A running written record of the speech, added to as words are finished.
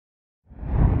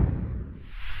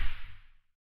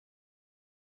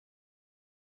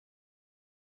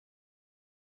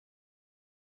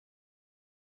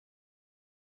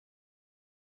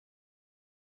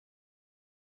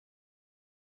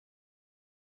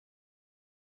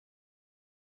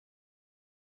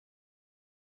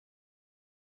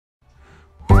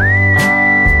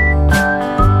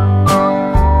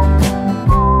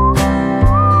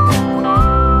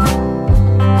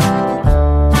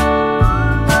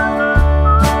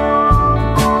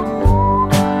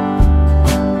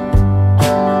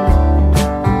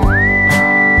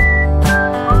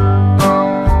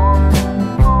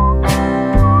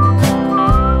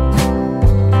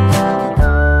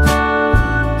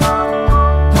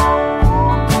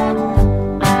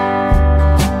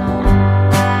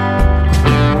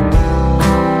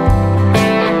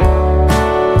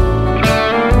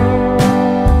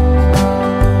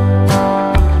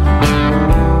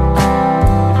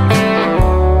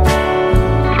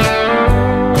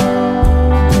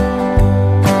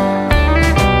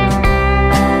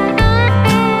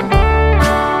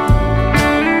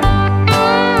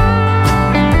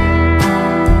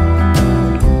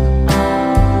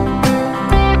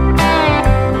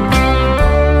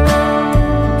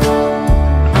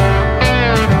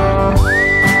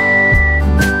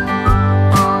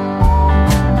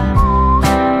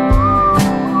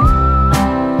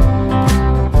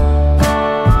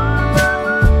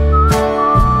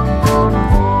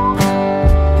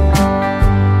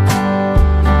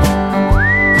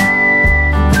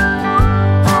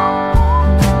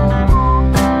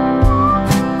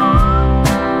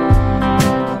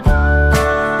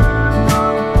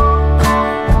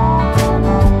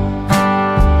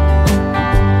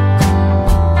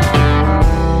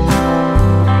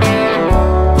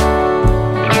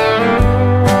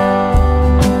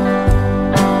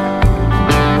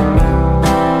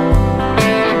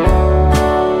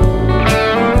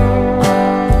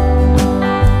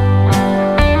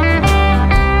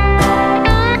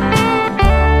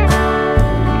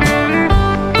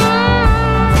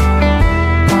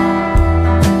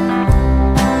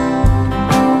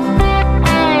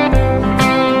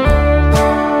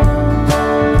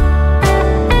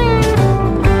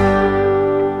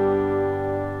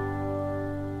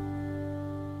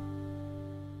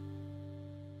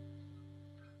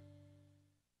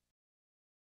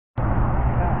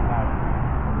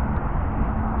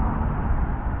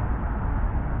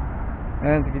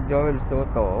Ayan, si Joel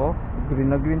Soto, oh. Green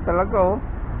na green talaga, oh.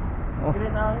 Oh, Green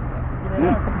na. Green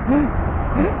na.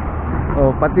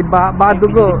 oh pati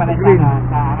badugo, green.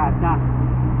 Sa Arada.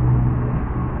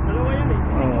 Dalawa yan eh.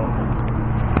 Oh.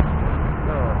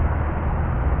 So.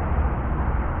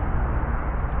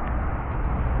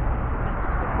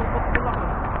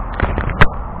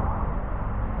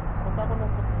 Punta ko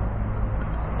ng putput.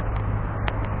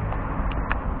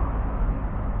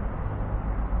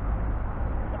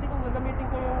 Kasi kung gagamitin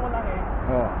ko yung malaki,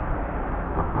 Oh.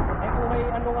 eh kung may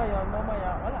ano ngayon,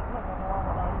 mamaya, wala na,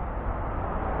 makakawala.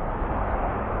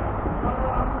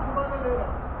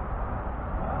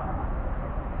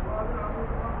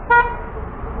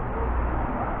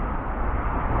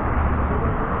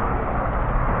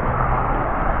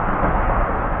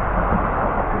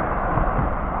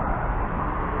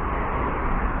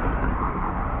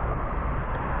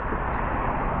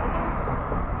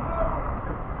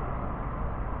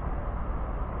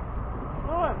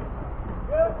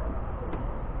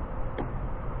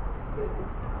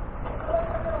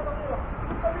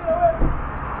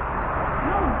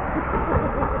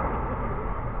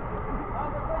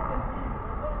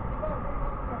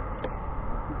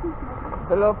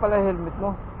 Dalawa pala helmet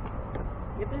mo.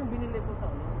 Ito yung binili ko sa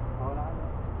ano. Wala na.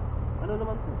 Ano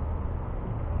naman to?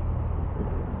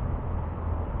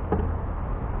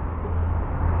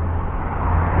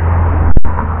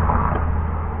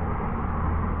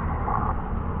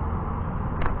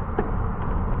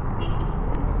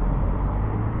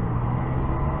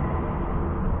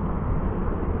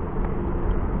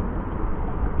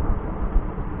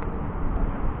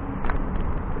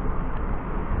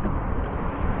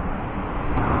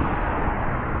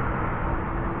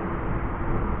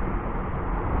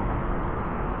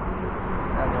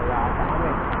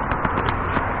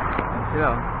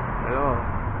 Sila, hello.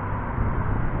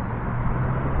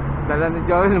 Dala ni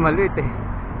Joel maliit eh.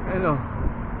 Ano?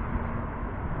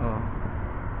 Oh.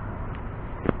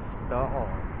 Ito ako.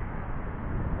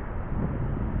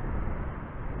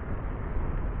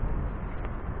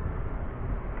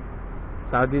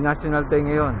 Saudi National Day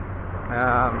ngayon. Kaya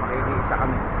makikita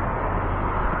kami.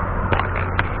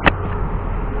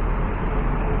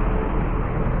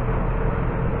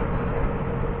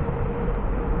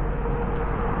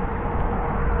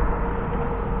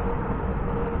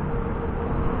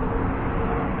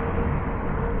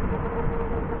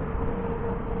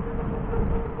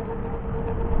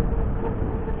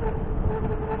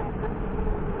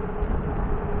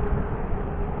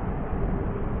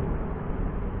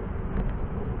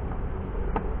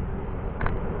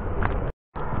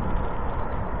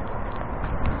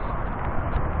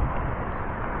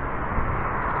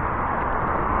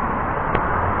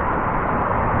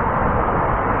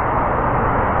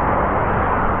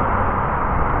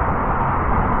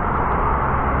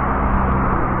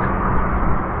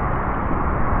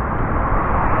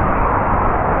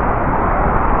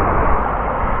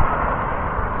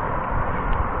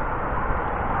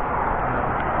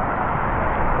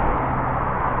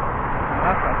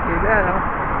 Sila, no?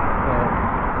 So,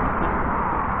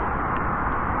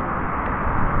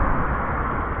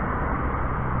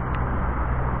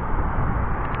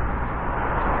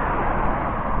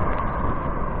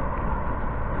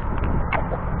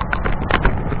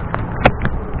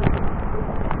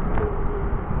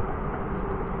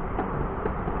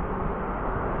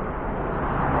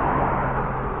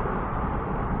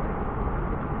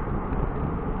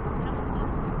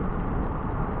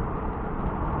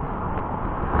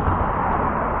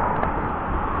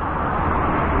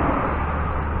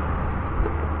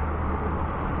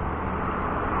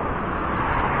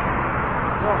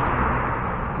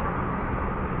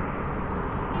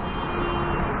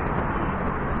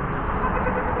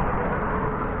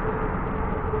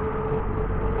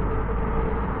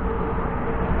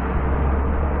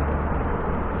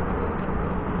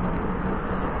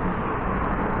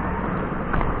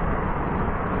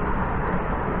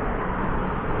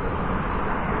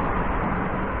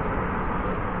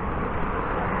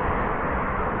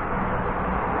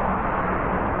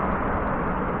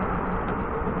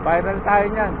 viral tayo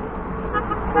niyan.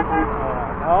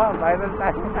 Oo, viral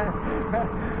tayo niyan.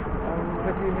 Ang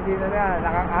posibility na yan,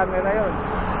 nakakamera yun.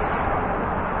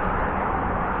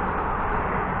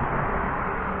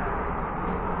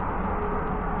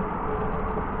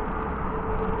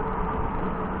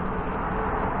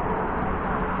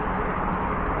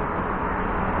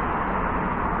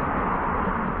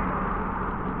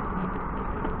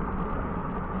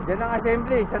 Diyan ang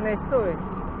assembly, sa Nesto eh.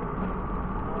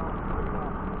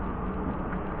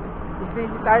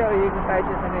 Hindi tayo, iikot tayo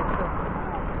dyan sa Nesto.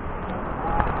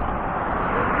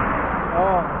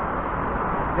 Oo.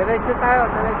 Diretso tayo,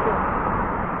 diretso.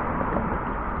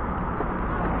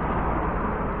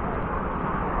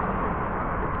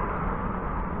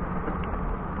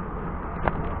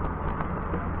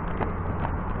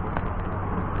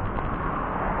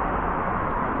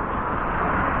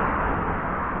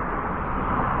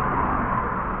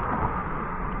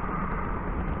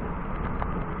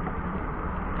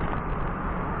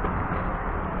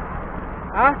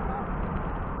 Ha?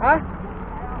 Ha?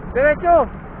 Diretso.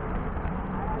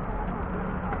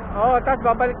 Oo, tapos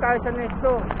babalik tayo sa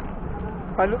nesto.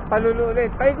 Palulo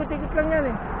ulit. Paikot-ikot lang yan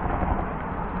eh.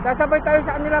 Sasabay tayo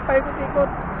sa kanila,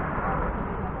 paikot-ikot.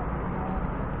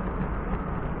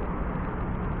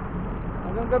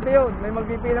 Hanggang gabi yun, may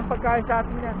magbibilang pagkain sa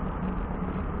atin yan.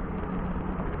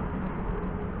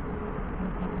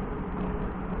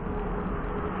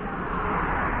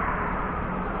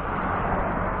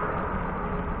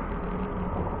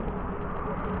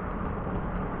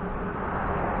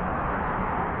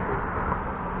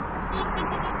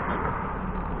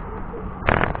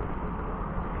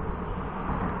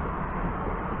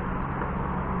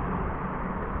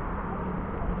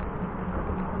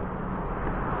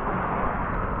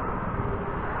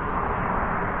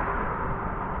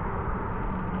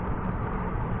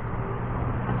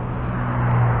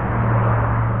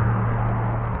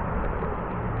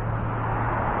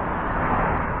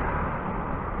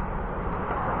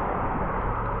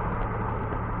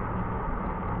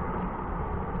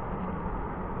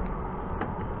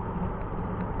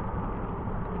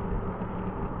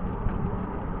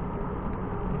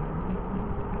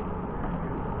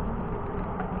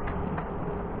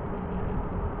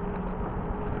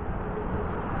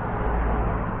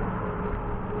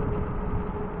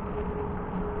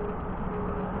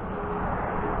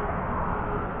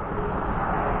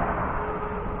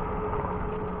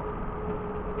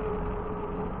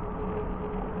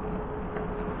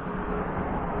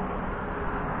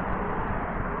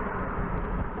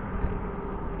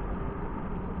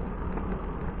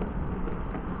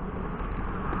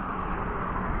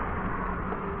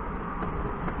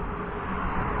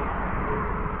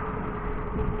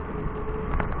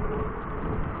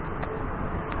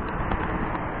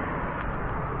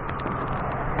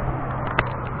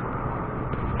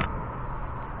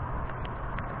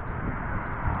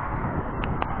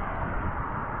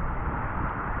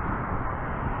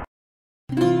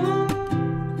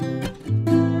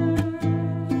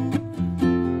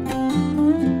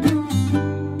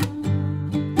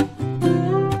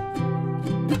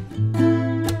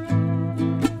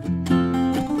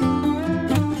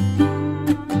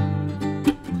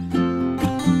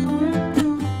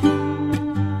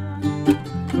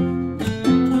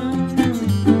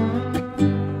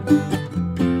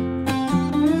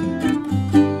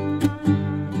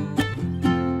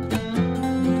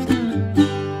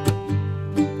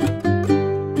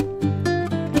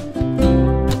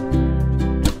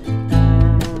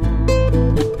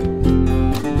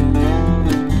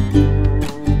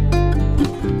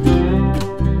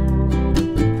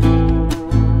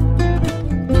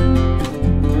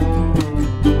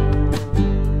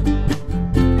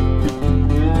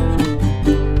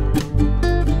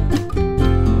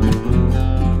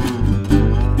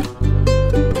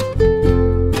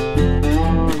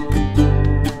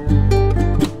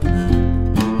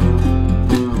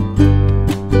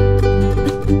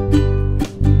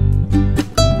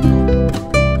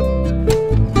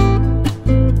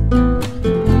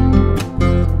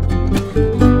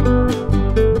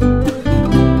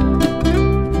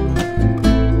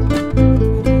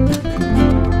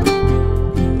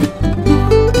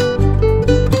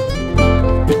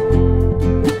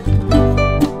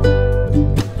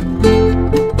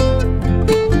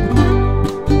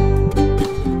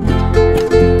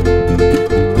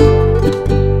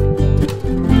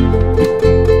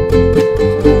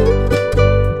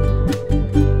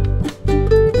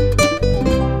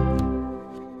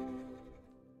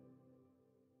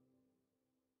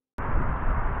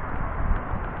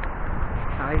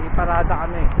 Nakikiparada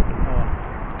kami. Oh.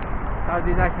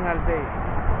 Saudi National Day.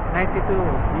 92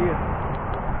 years.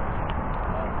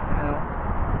 Ano?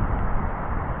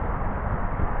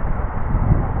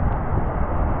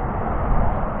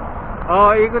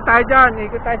 Oh, ikot tayo dyan.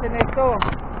 Ikot tayo sa nesto.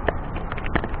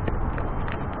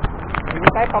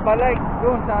 Ikot tayo pabalik.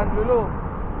 Doon sa Lulu.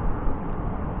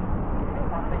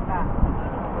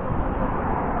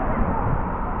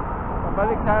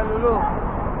 Pabalik sa Lulu.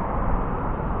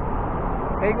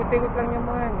 Ikot-ikot lang yung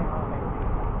mga yan eh.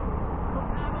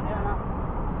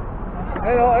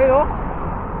 Hello, hello.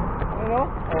 Hello.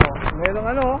 Oh, merong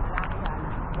ano.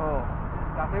 Oh.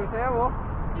 Sasayaw-sayaw oh.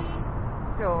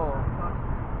 So,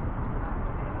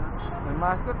 May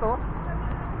masko to.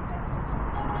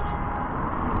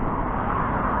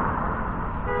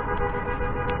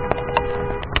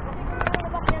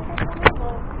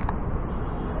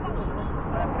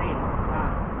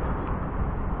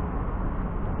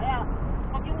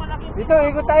 Dito,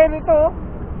 ikot tayo dito.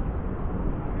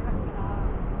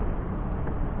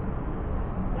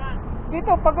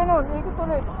 Dito, pag ganun, ikot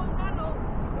ulit.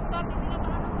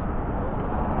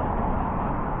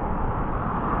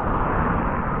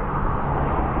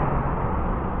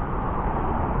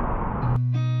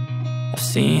 I've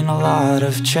seen a lot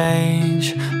of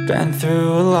change, been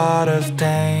through a lot of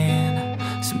pain.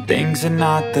 Some things are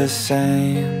not the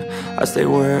same as they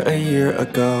were a year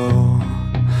ago,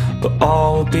 but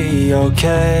all will be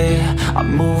okay. I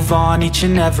move on each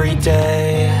and every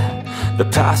day. The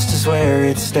past is where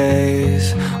it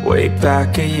stays, way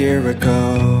back a year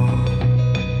ago.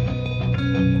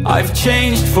 I've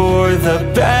changed for the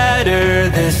better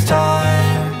this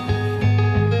time.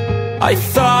 I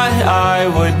thought I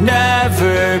would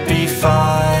never be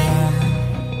fine.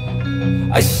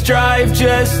 I strive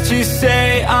just to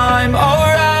say I'm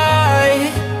alright,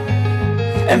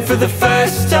 and for the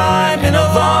first time in a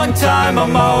long time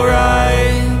I'm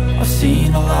alright. I've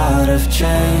seen a lot of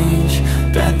change,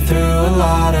 been through a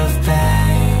lot of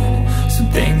pain.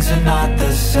 Some things are not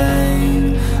the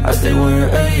same as they were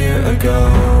a year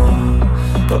ago,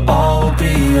 but all will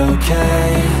be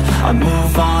okay. I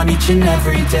move on each and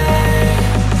every day.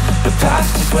 The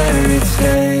past is where it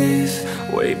stays,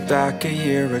 way back a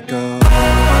year ago.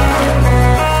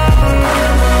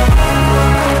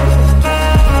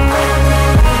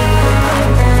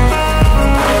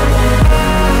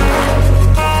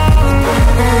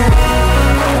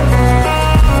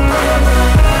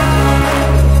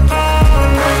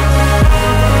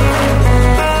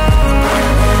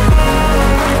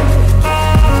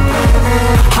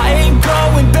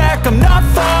 I'm not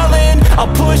falling,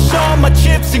 I'll push all my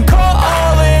chips and call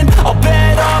all in. I'll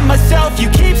bet on myself, you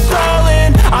keep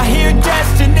stalling. I hear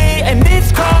destiny and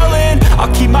it's calling.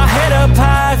 I'll keep my head up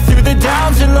high through the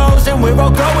downs and lows, and where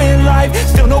I'll go in life,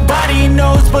 still nobody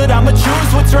knows. But I'ma choose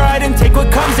what's right and take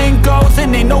what comes and goes,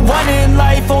 and ain't no one in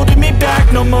life holding me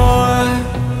back no more.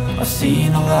 I've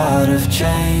seen a lot of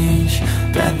change,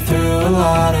 been through a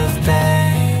lot of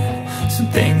pain. Some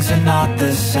things are not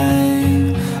the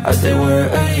same as they were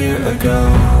a year ago,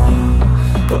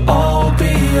 but all will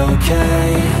be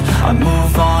okay. I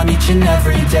move on each and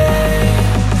every day.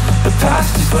 The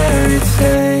past is where it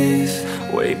stays,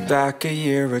 way back a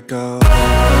year ago.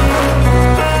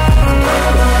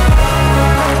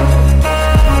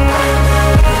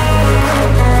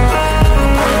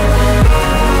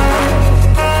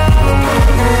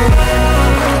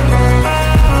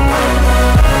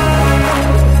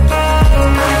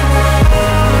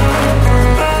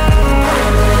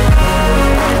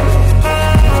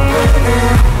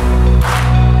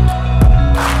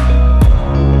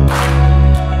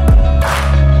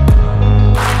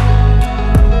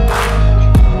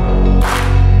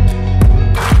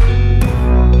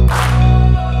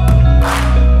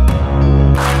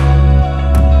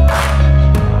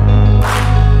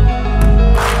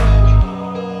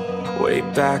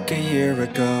 Back a year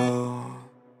ago.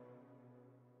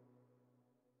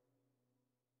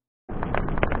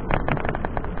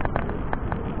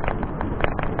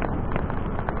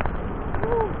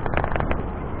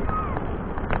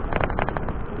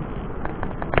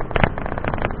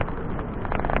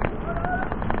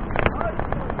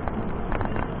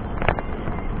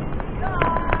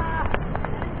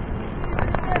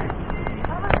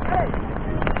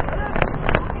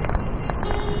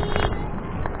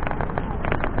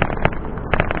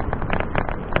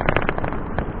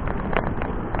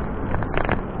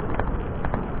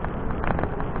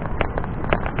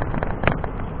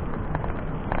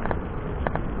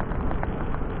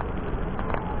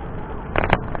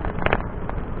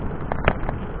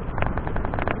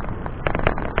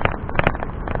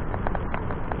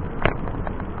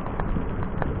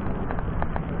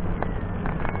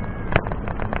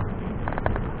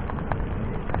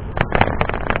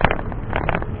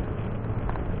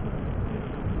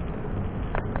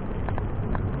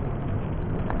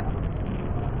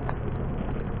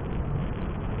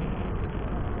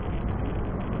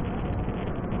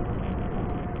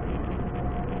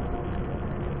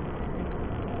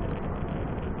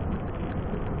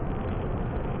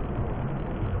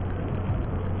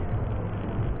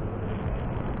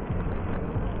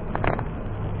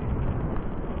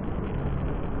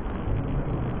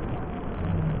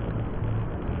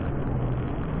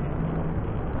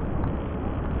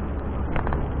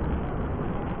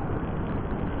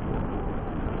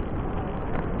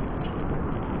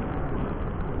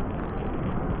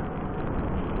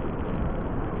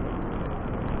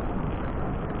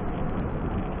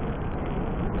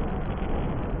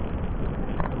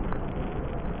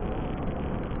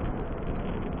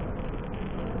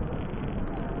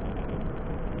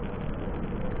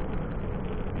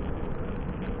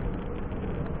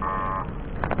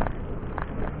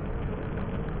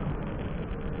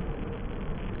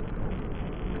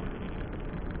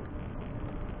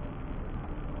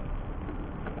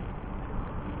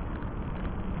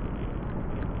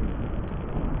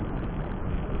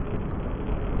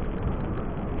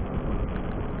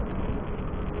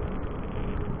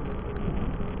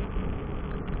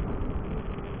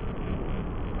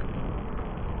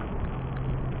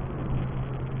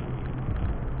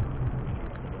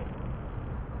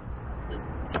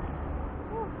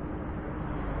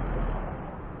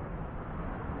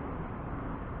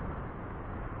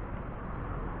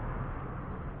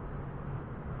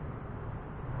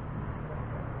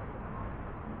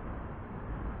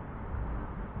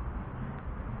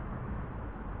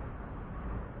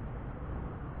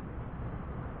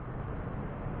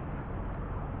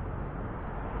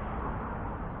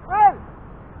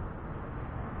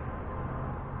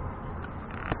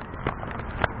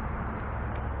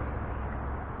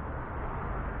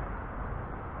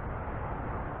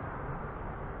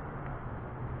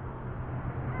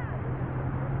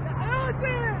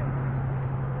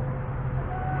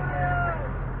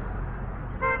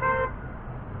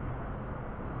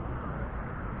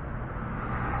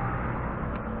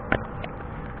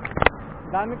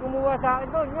 Dami kumuha sa akin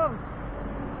doon, yun.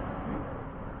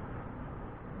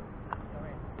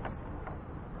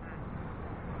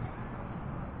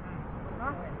 Ha?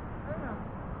 Ano na?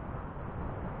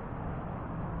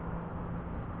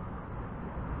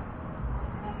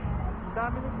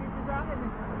 Dami nagdito sa akin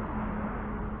eh.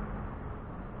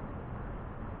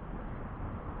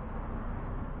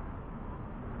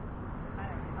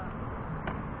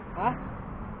 Ha?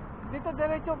 Dito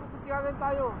diretso, pupuntiyagan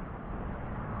tayo.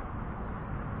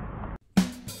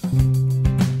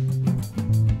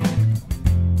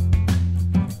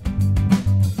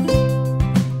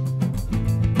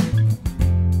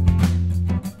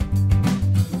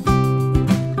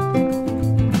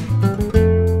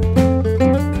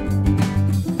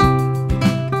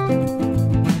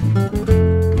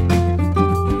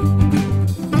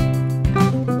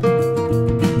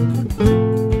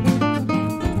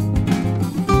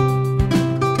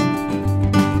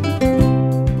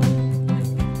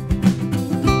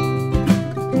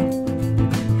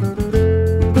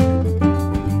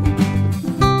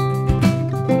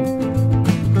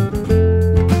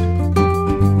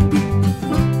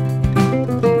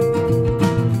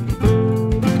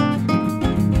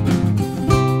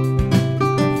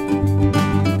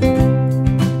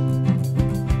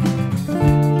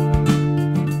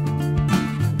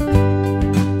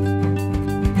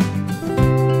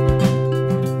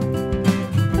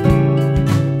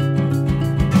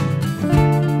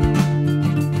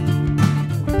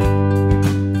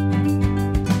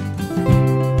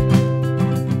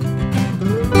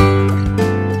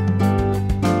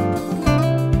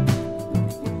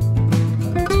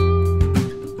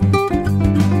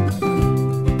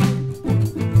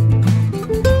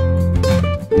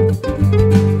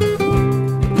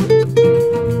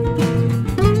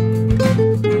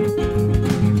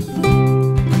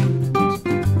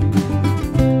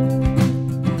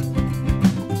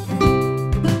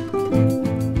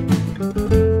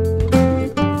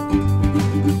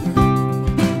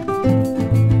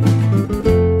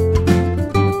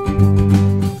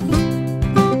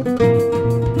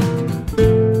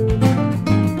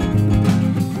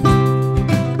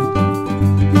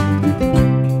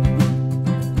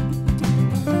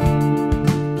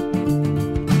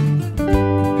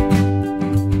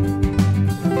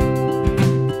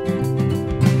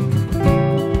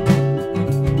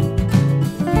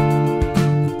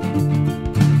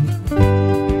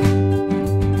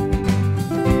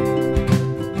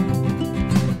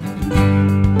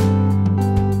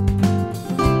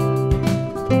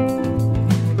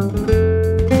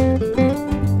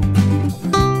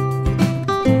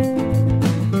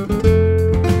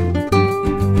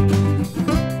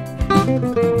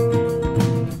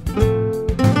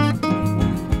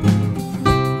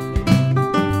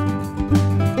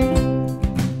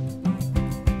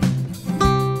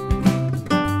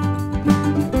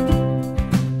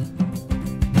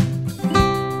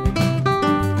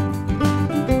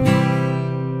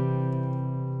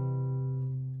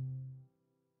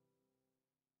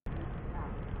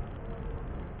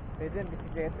 Pwede yung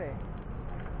bisikleta eh.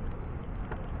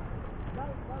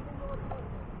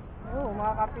 Oo,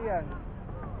 mga kapi yan.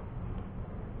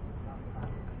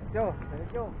 Diyo,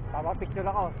 papapicture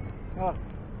ako. Oh.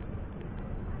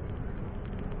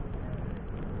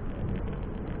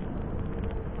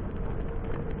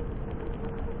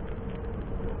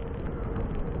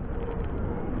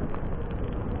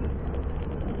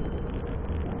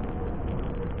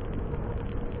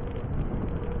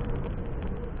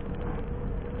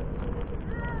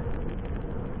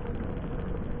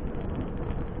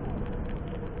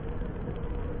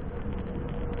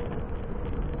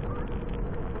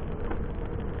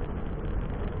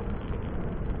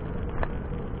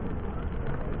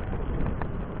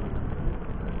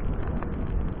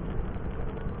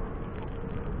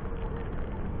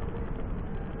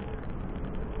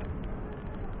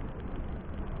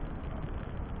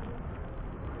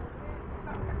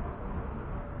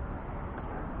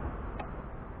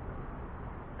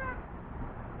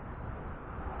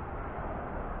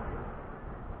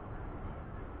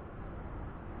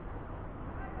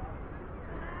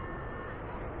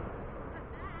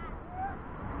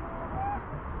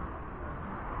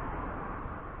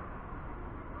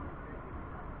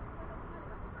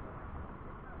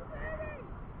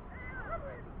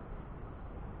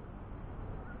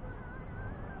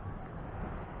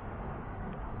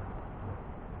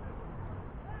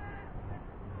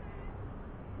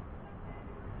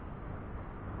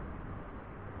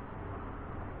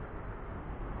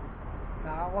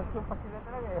 Nakakostum pa sila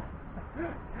talaga eh.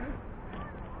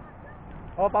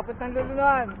 Oh, papuntang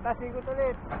lulunuan. Tapos ikot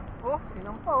ulit. Oh,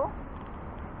 sinampa oh.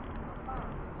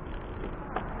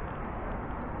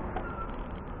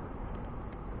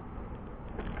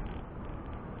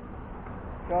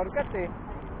 Shortcut eh.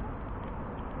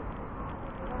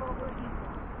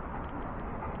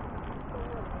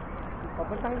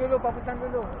 Papuntang dulo, papuntang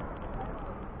dulo.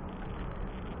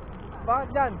 Bakit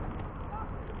dyan?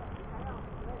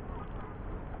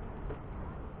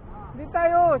 Hindi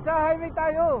tayo, sa highway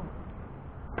tayo.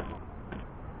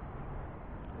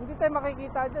 Hindi tayo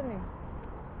makikita dyan eh.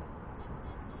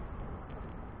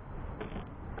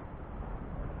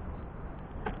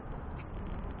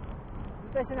 Hindi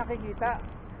tayo siya nakikita.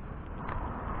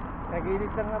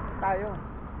 Nagilid lang na tayo.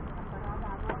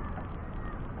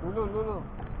 Lulo, lulo.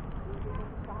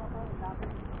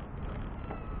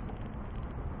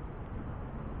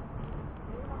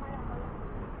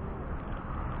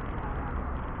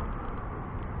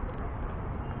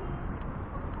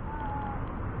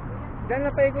 Diyan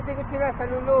na paikot-ikot sila sa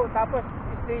Lulu, tapos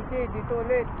Stacy, dito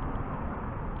ulit.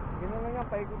 Gano'n lang yan,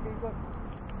 paikot-ikot.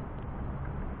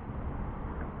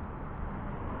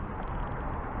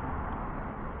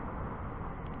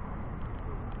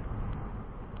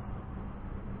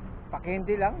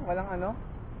 Pa-candy lang, walang ano,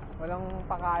 walang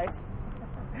pakain.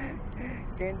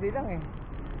 Candy lang eh.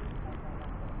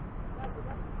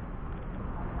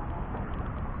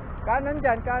 Kanan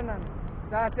dyan, kanan.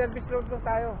 Sa service road lang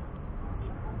tayo.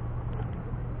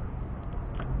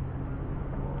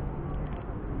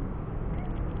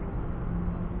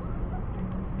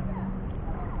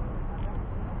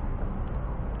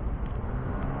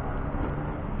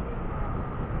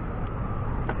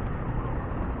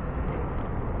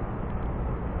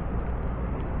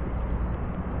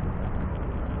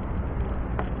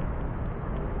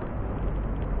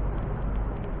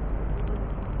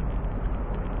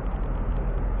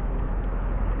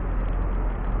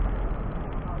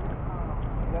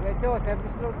 Diretso,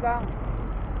 service road lang.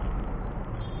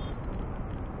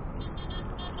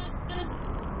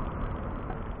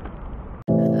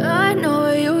 I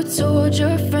know you told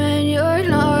your friend you're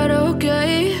not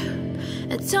okay,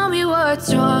 and tell me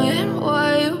what's wrong and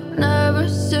why you never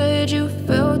said you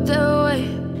felt that way.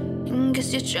 And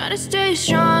guess you're trying to stay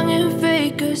strong and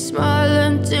fake a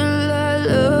smile until I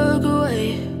look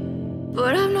away.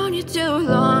 But I've known you too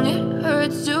long, it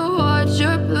hurts to watch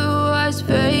your blue eyes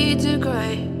fade to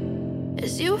gray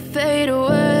as you fade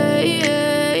away,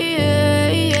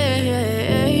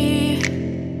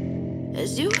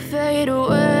 as you fade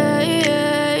away.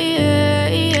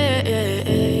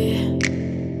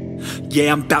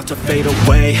 Yeah, I'm about to fade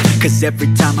away, cause every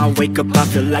time I wake up I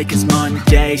feel like it's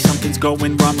Monday. Something's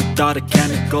going wrong with all the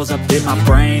chemicals up in my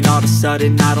brain. All of a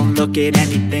sudden I don't look at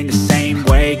anything the same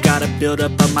way. Got a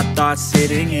buildup of my thoughts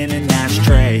sitting in an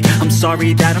ashtray. I'm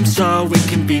sorry that I'm so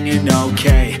inconvenient,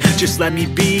 okay. Just let me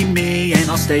be me and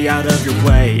I'll stay out of your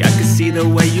way. I can see the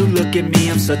way you look at me,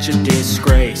 I'm such a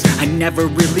disgrace. I never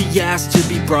really asked to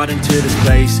be brought into this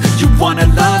place. You wanna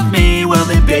love me? Well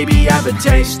then baby I have a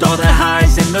taste. All the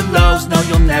highs and the lows, no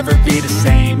you'll never be the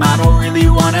same. I don't really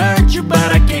wanna hurt you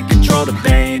but I can't control the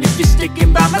pain. If you're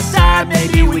sticking by my side,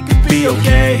 maybe we could be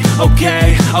okay.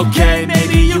 Okay, okay,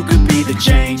 maybe you could be the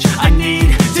change I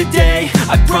need today.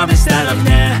 I promise that I've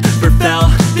never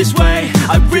felt this way.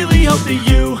 I really hope that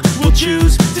you will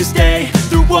choose to stay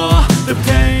through all the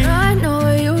pain. I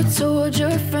know you told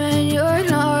your friend you're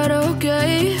not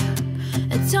okay,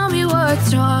 and tell me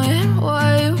what's wrong and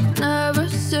why you never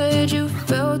said you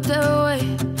felt that way.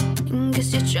 And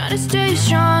guess you're trying to stay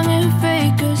strong and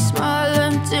fake a smile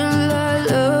until I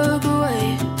look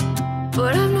away.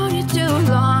 But I've known you too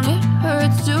long, it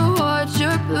hurts to watch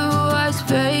your blue eyes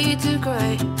fade to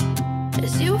gray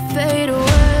as you fade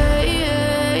away,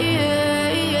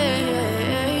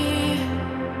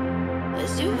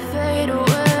 as you fade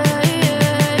away.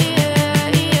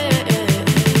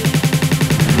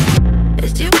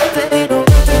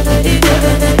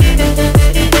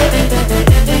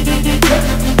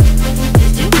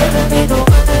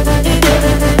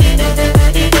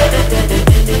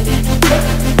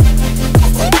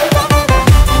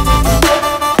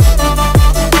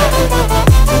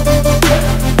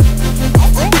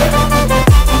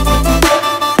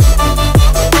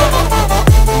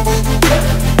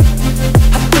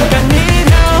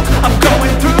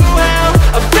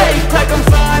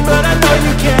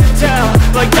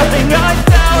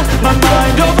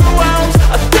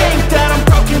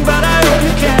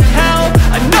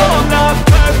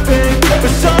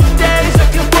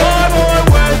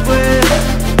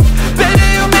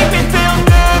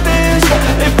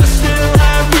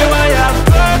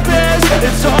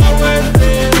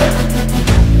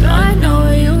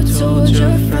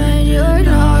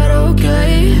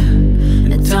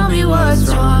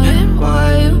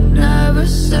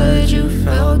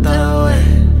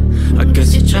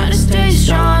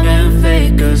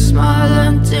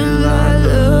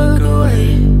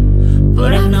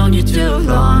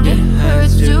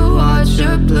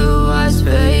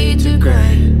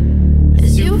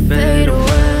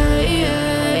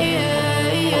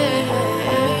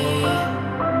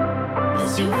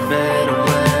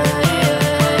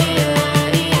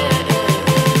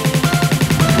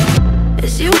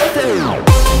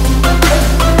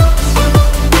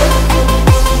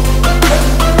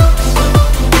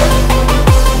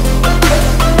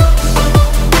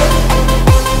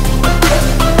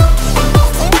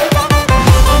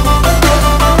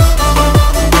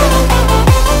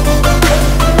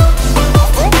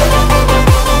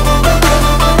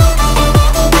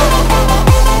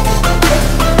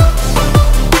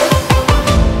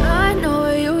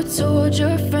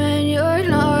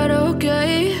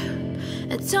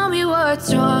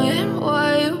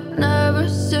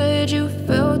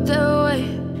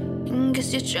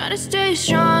 trying to stay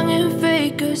strong and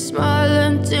fake a smile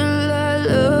until I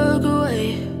look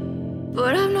away.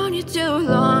 But I've known you too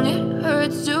long, it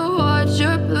hurts to watch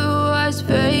your blue eyes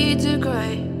fade to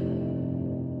gray.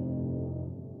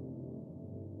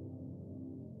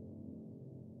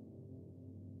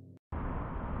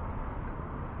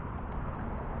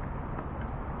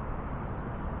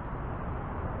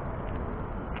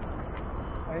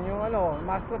 Ayun yung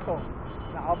mascot to.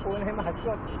 Nakaupo na yung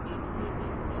mascot.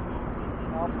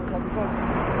 Nakaupo sa likod.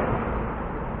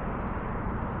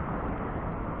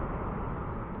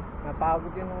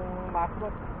 Napagod yun yung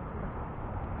mascot.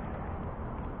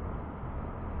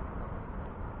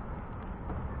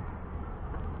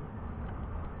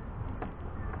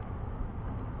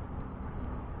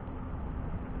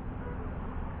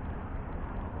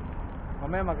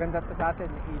 Mamaya maganda to sa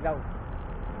atin, may ilaw.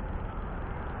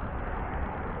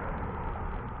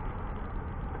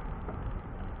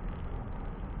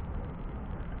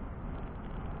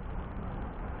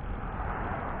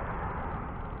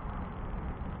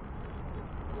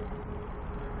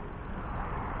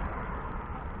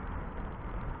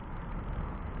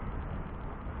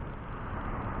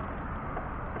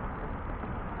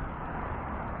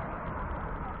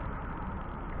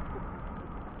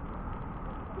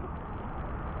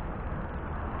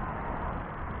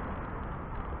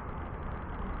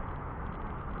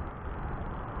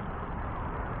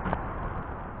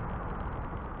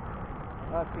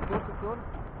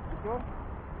 Picture.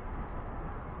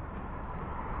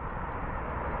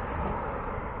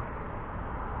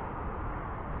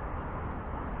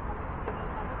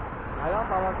 Ayaw,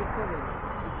 bawal picture eh.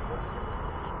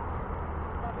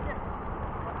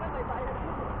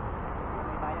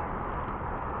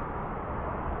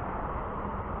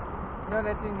 Yan,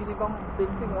 ito yung ginibang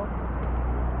building, oh.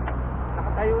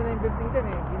 Nakatayo na yung building din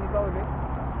eh, giniba ulit.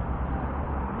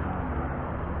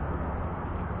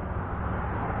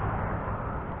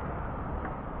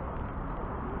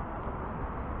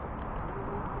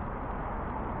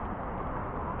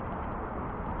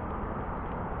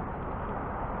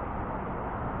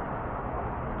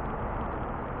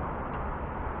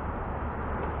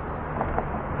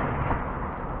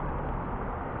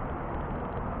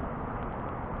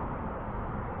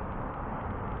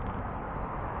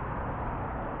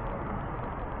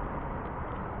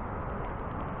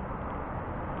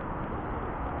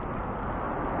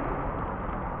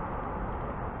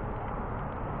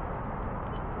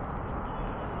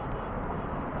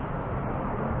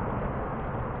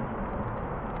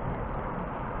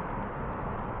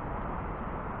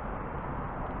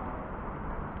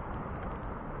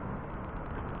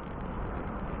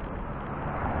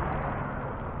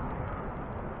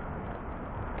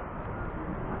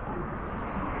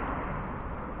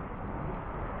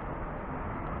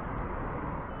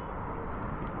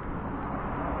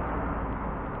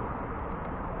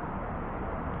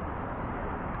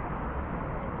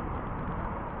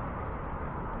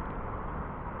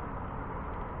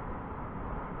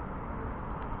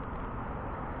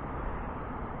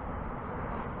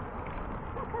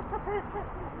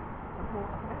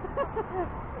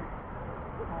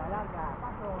 Alaga,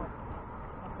 pasok.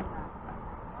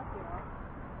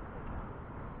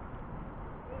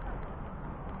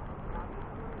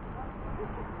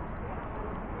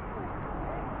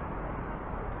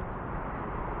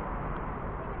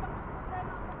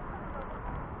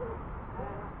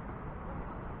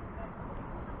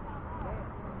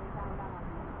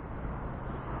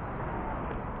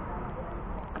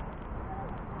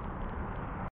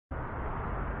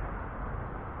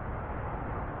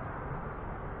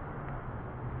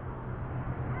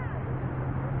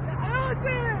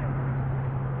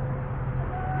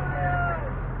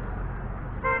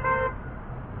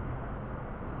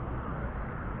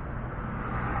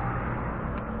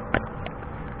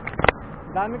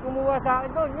 Dami kumuha sa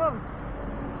akin doon, yun.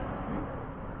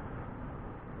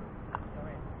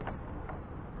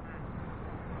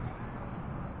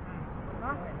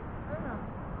 Ha? Ano na?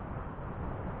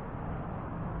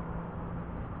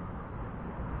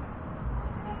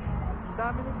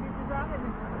 Dami nagpipil sa akin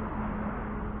eh.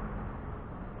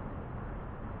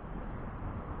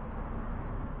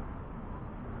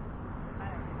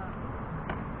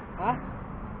 Ha?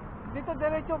 Dito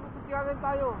diretso, pupusiyagan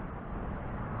tayo.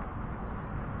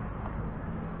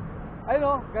 Ayun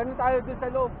o, ganun tayo dun sa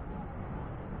loob.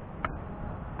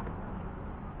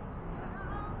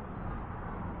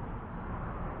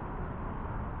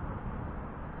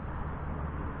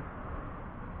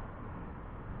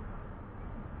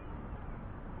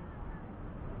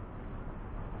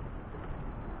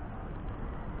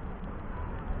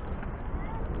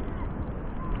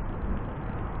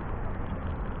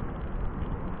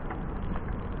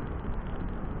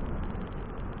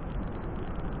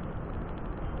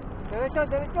 diretso,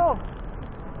 diretso.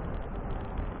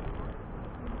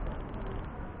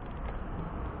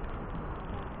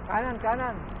 Kanan,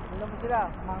 kanan. Ano mo sila?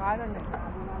 Mga kanan eh.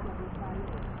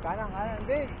 Kanan, kanan.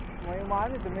 Hindi. May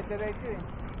umano, dumidiretso eh.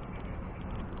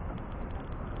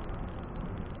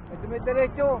 May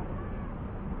dumidiretso.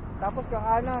 Tapos kang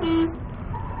kanan.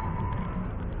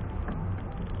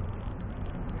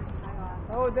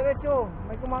 Oo, diretso.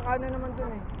 May kumakanan naman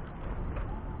dun eh.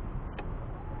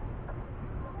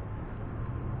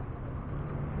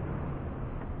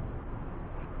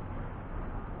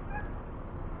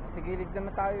 Sa gilid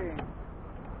naman tayo eh.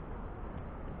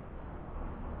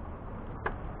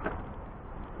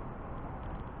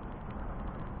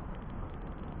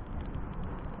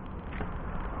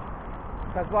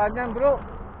 Sagwa yan bro.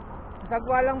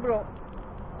 Sagwa lang bro.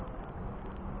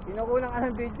 Kinukulang ka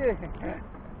ng video eh.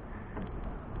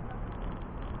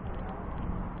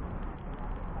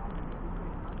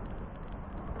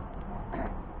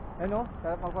 Ano?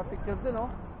 Sarap magpa-picture dun oh.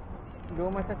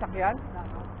 Lumang sasakyan.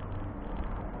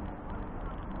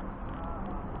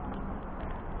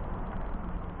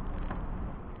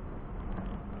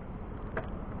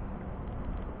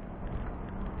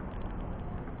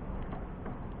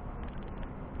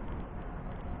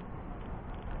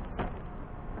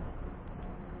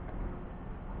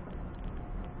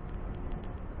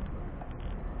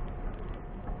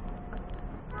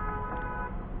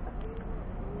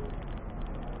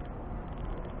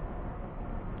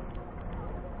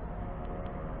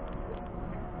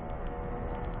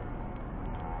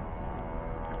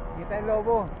 Kita yung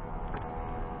lobo.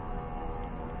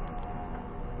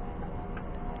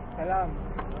 Salam.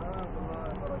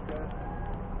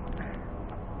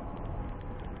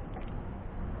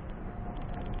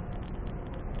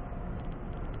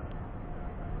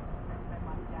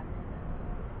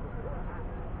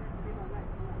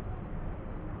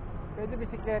 Pwede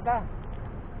bisikleta.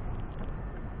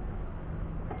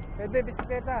 Pwede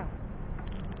bisikleta.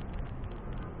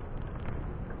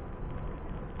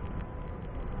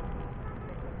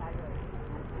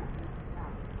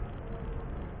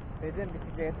 Pwede yung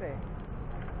bisikleta eh.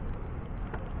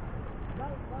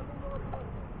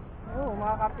 Oo,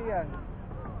 makakapi yan.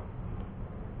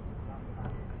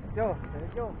 Diyo,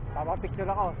 papapicture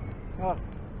ako. Oh.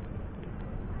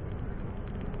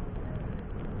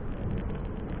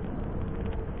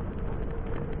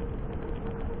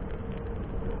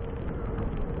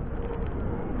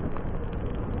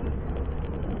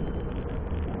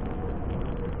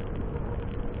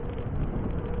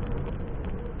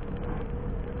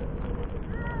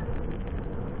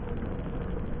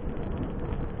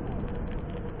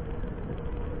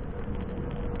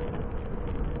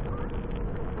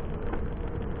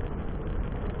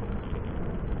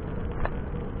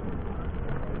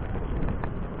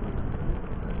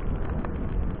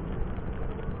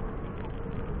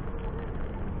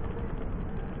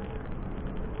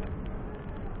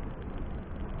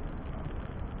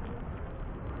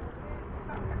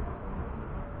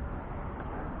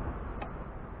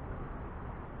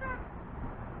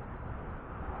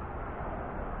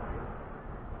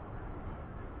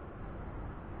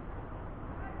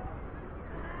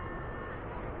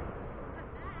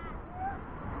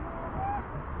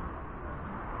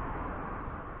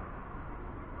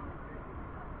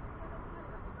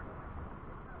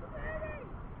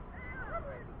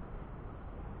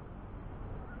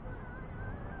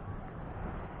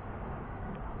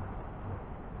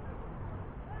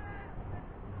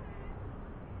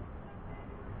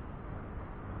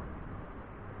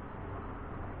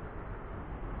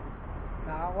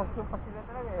 Nakakostum pa sila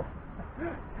talaga eh.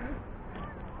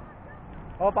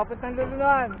 Oh, papuntang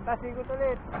lulunan. Tapos ikot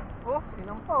ulit. Oh,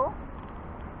 sinampa oh.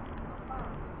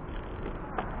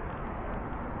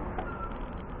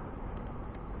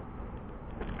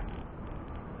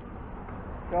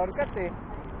 Shortcut eh.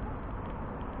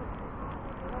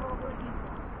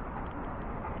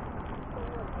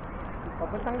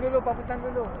 Papuntang dulo, papuntang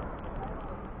dulo.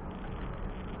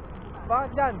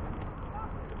 Bakit dyan?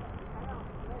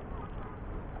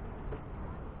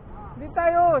 Hindi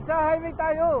tayo, sa highway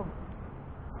tayo.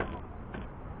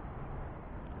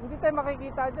 Hindi tayo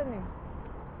makikita dyan eh.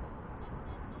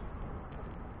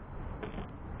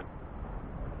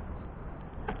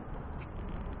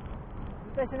 Hindi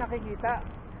tayo siya nakikita.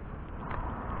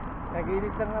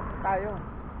 Nagilid lang na tayo.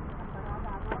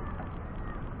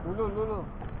 Lulo.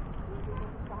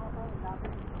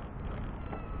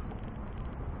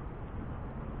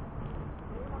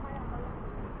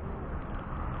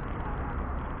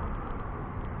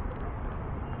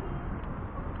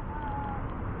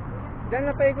 Diyan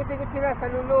na paikot-ikot sila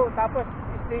sa Lulo, tapos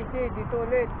station dito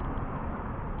ulit.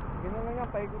 Ganun lang yan,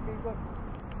 paikot-ikot.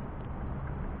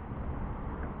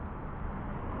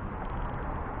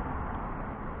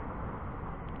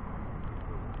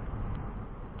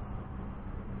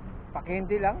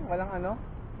 Pa-candy lang, walang ano,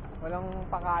 walang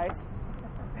pakain.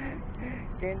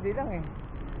 Candy lang eh.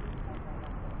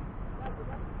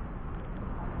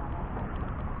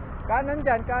 Kanan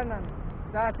dyan, kanan.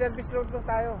 Sa service road lang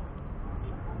tayo.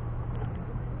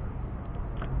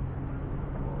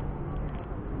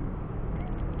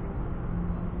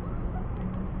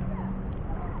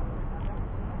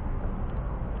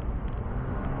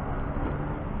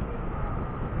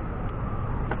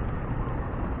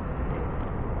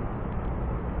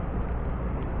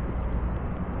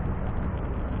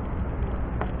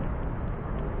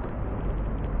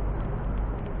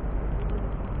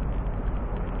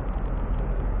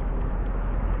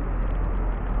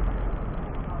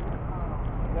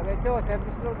 Diretso,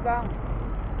 service road lang.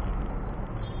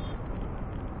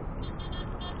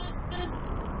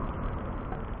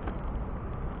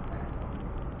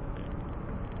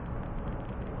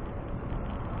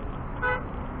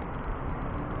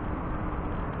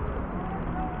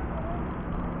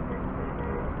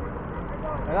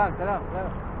 Salam, salam,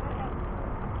 salam.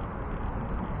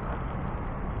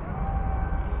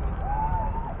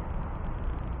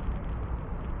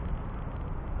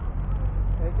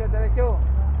 Diretso, diretso.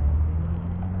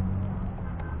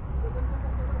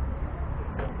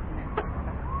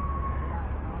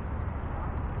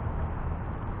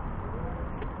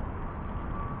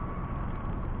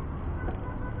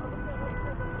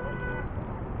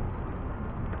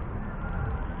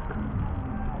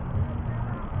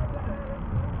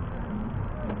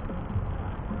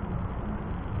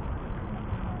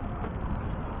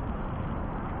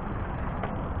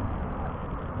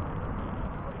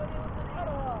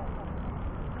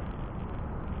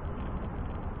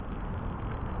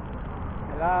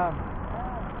 Salam.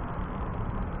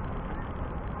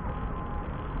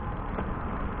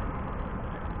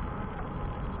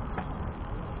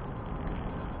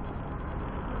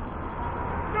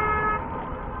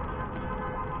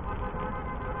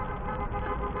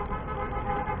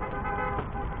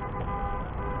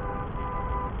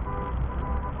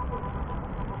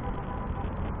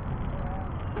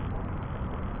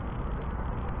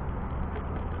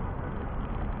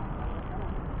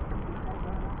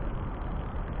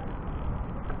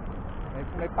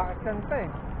 May pakistan pa eh.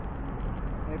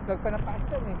 May plug pa ng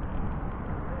pakistan eh.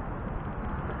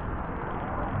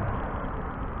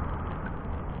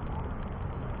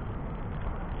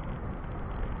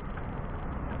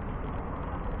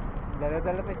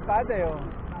 Dala-dala pa espada eh oh.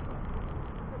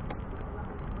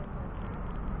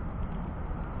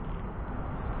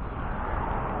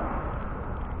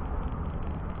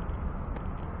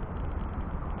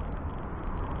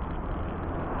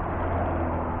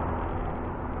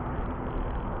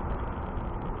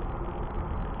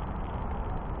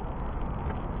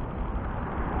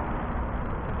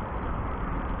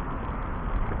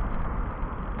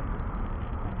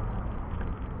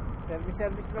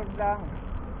 Service road lang.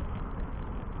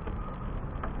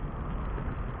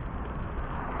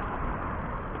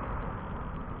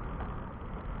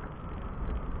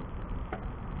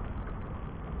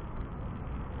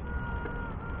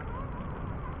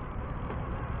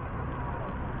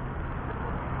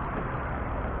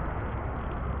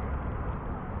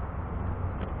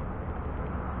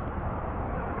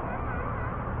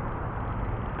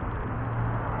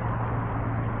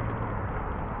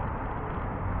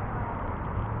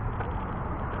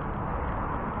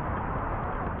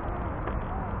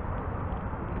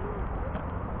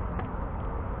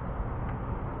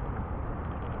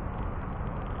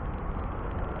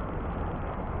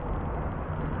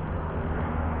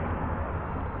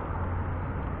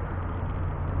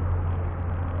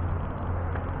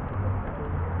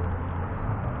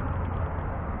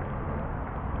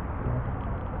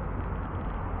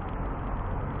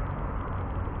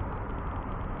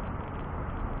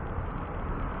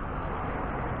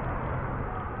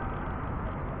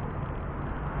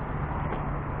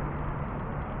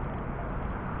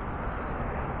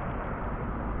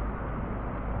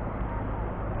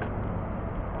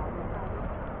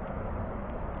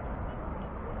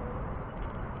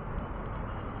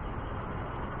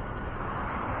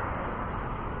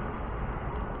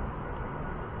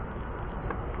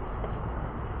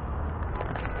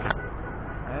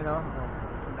 Ayan o.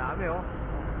 Ang dami o.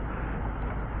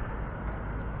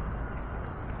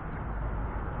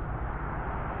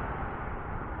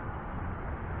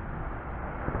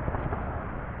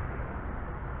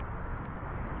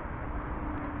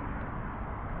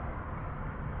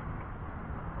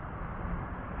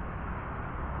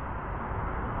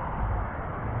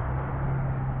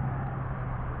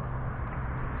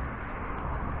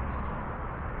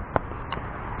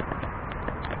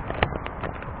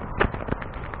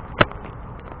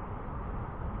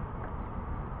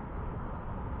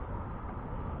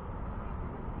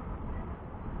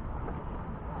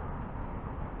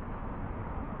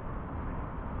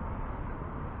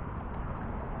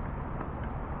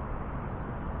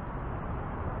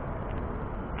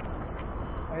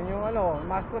 Yan yung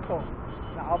mascot to.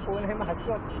 Nakaupo na yung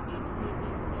mascot.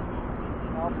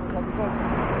 Nakaupo sa likod.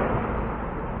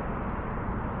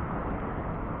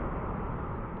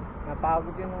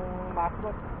 Napagod yung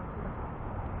mascot.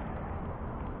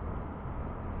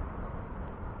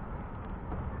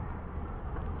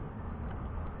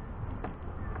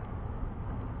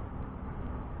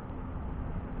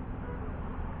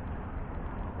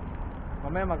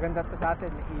 Mamaya maganda to sa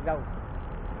atin, may ilaw.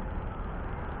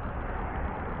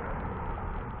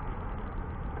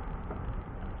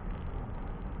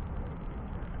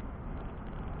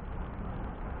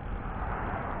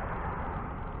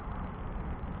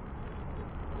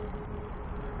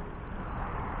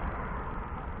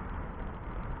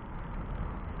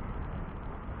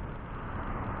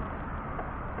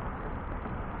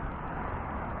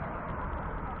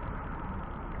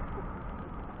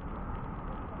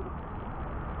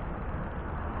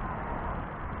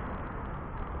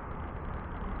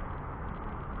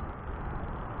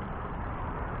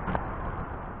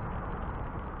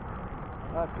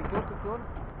 Picture.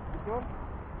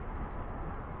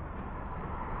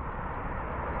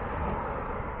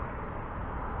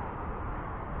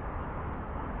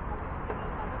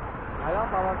 Ayaw,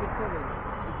 para picture eh.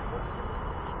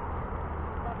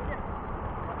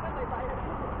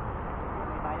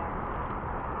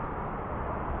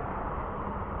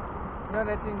 Yan,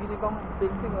 ito yung ginibang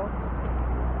building, oh.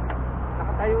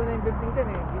 Nakatayo na yung building dyan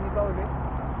eh, giniba ulit.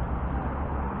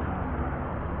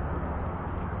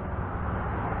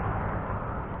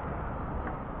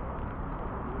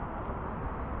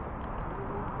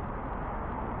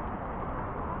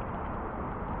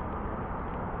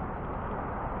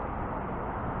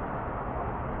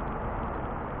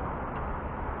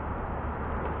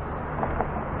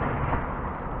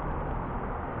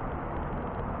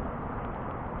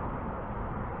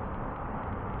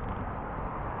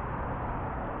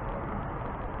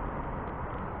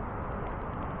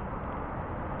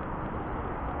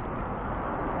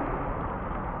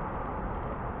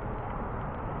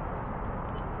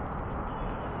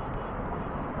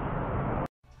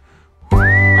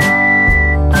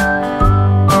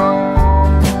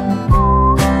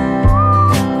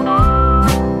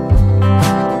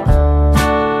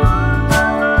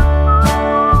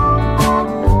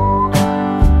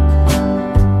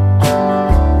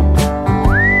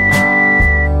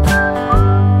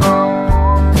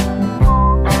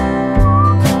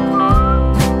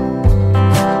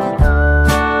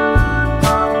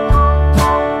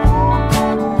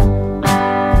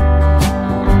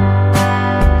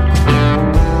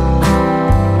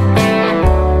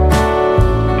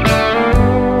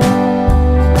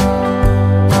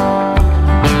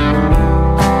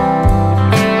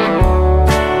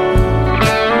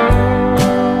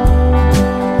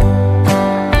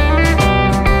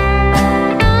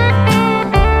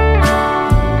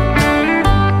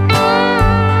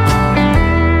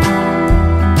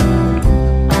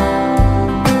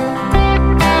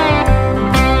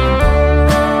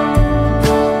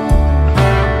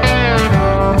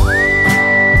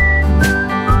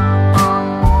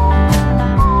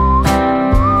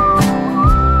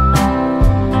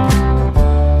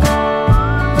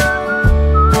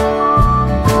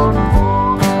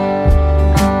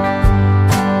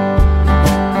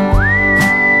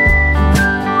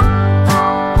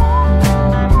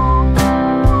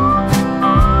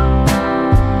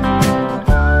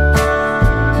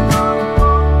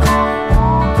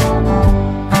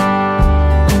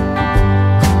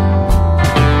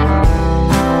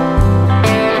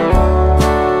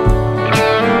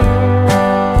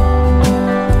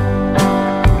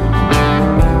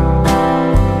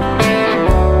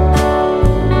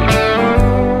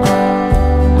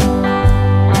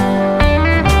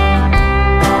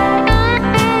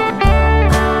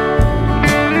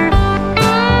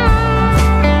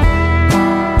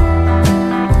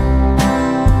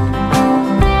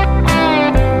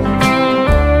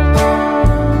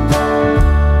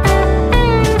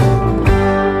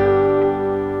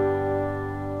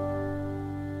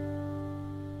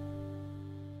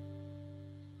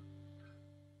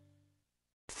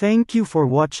 Thank you for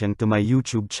watching to my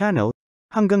YouTube channel.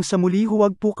 Hanggang sa muli,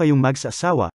 huwag po kayong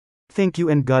magsasawa. Thank you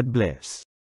and God bless.